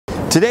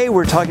Today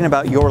we're talking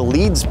about your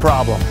leads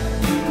problem.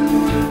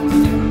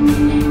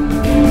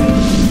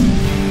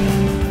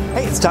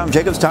 Hey, it's Tom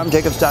Jackobs,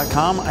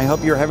 TomJacobs.com. I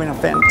hope you're having a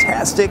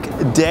fantastic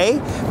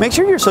day. Make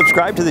sure you're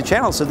subscribed to the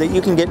channel so that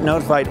you can get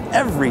notified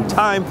every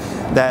time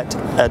that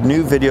a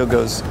new video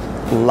goes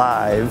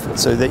live,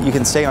 so that you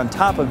can stay on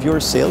top of your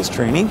sales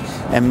training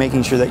and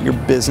making sure that your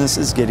business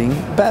is getting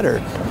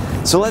better.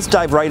 So let's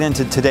dive right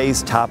into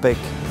today's topic: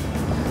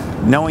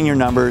 knowing your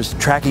numbers,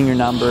 tracking your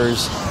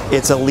numbers.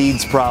 It's a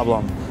leads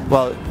problem.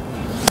 Well,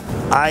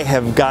 I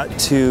have got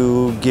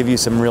to give you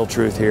some real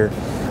truth here.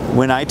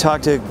 When I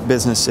talk to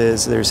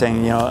businesses, they're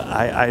saying, you know,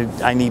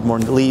 I need more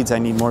leads, I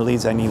need more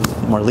leads, I need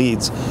more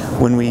leads.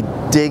 When we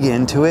dig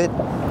into it,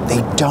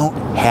 they don't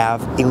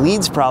have a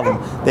leads problem.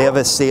 They have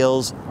a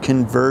sales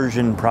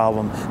conversion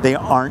problem. They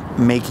aren't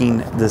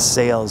making the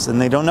sales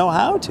and they don't know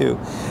how to.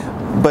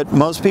 But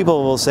most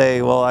people will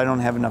say, well, I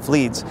don't have enough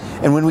leads.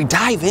 And when we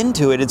dive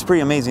into it, it's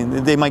pretty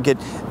amazing. They might get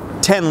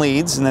 10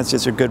 leads, and that's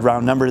just a good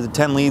round number, the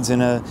 10 leads in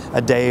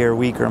a day or a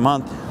week or a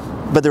month,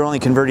 but they're only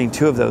converting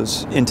 2 of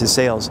those into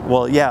sales.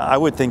 Well, yeah, I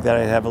would think that I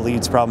have a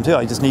leads problem too.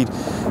 I just need,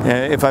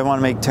 if I want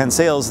to make 10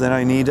 sales, then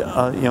I need,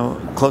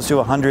 close to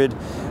 100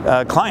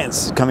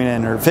 clients coming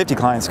in, or 50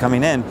 clients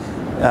coming in,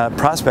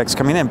 prospects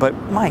coming in. But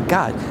my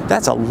God,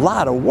 that's a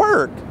lot of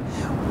work.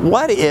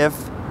 What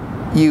if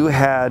you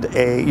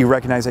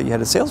recognize that you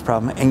had a sales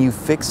problem and you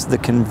fix the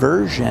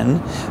conversion?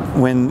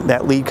 When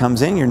that lead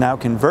comes in, you're now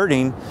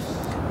converting,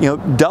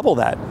 double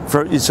that.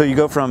 So you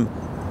go from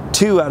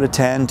 2 out of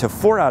 10 to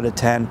 4 out of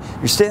 10.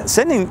 You're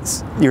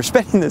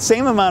spending the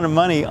same amount of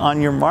money on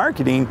your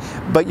marketing,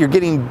 but you're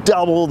getting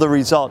double the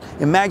result.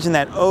 Imagine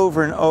that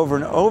over and over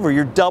and over.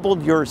 You're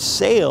doubled your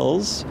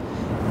sales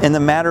in the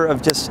matter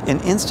of just an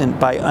instant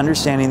by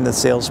understanding the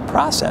sales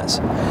process.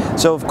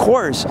 So of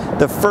course,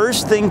 the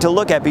first thing to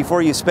look at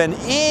before you spend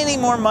any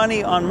more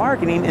money on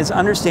marketing is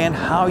understand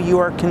how you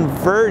are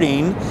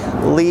converting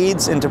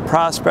leads into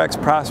prospects,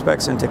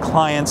 prospects into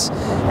clients,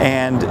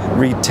 and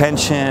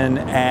retention,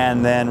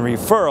 and then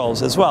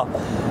referrals as well.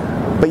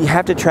 But you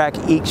have to track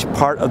each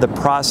part of the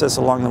process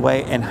along the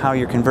way and how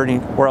you're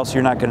converting, or else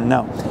you're not going to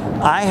know.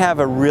 I have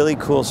a really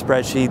cool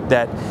spreadsheet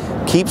that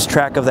keeps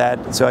track of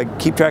that. So I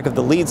keep track of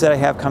the leads that I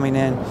have coming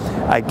in.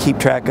 I keep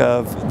track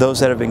of those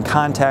that have been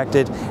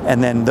contacted,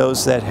 and then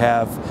those that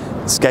have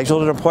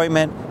scheduled an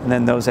appointment, and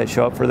then those that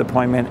show up for the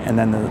appointment, and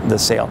then the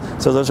sale.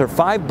 So those are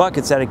 5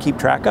 buckets that I keep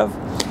track of.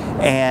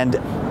 And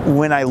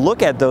when I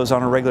look at those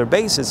on a regular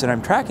basis and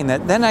I'm tracking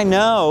that, then I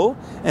know,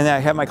 and I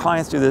have my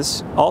clients do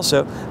this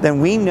also,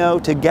 then we know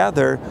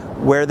together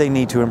where they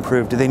need to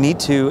improve. Do they need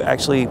to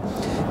actually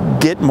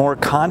get more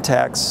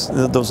contacts,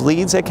 those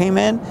leads that came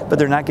in, but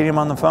they're not getting them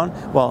on the phone?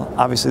 Well,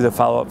 obviously the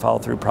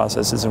follow-through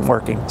process isn't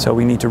working. So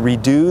we need to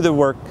redo the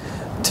work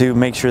to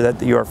make sure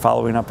that you are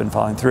following up and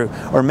following through.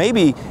 Or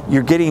maybe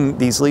you're getting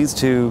these leads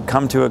to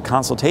come to a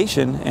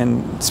consultation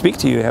and speak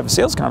to you, have a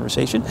sales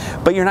conversation,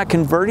 but you're not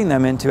converting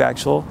them into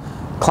actual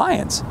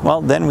clients.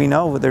 Well, then we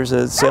know there's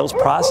a sales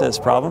process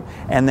problem,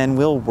 and then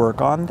we'll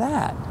work on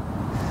that.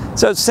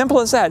 So it's simple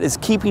as that. It's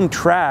keeping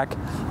track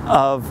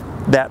of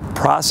that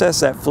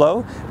process, that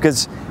flow,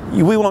 because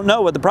we won't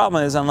know what the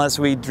problem is unless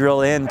we drill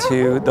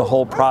into the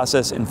whole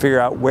process and figure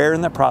out where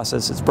in the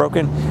process it's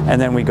broken, and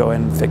then we go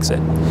in and fix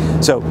it.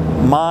 So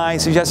my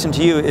suggestion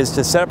to you is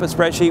to set up a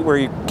spreadsheet where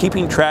you're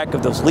keeping track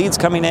of those leads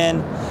coming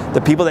in,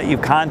 the people that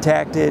you've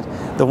contacted,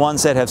 the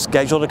ones that have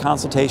scheduled a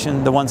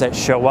consultation, the ones that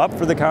show up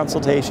for the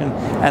consultation,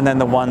 and then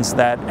the ones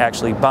that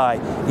actually buy.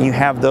 And you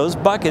have those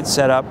buckets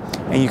set up,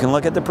 and you can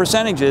look at the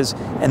percentages,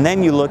 and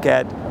then you look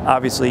at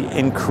obviously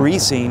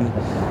increasing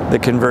the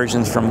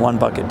conversions from one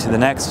bucket to the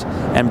next,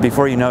 and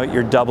before you know it,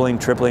 you're doubling,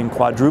 tripling,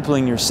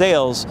 quadrupling your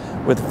sales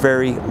with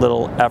very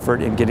little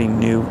effort in getting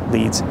new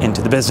leads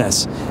into the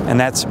business. And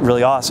that's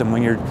really awesome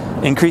when you're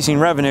increasing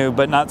revenue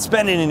but not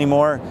spending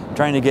anymore,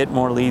 trying to get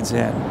more leads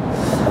in.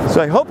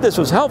 So I hope this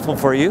was helpful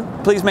for you.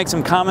 Please make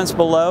some comments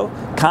below.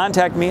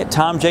 Contact me at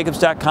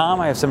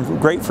TomJacobs.com. I have some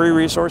great free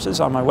resources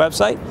on my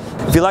website.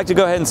 If you'd like to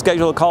go ahead and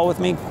schedule a call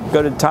with me,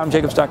 go to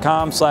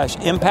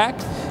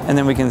TomJacobs.com/impact, and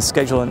then we can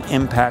schedule an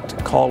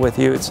impact call with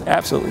you. It's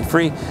absolutely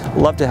free.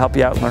 Love to help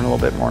you out and learn a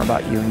little bit more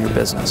about you and your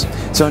business.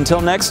 So until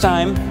next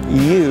time,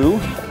 you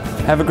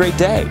have a great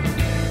day.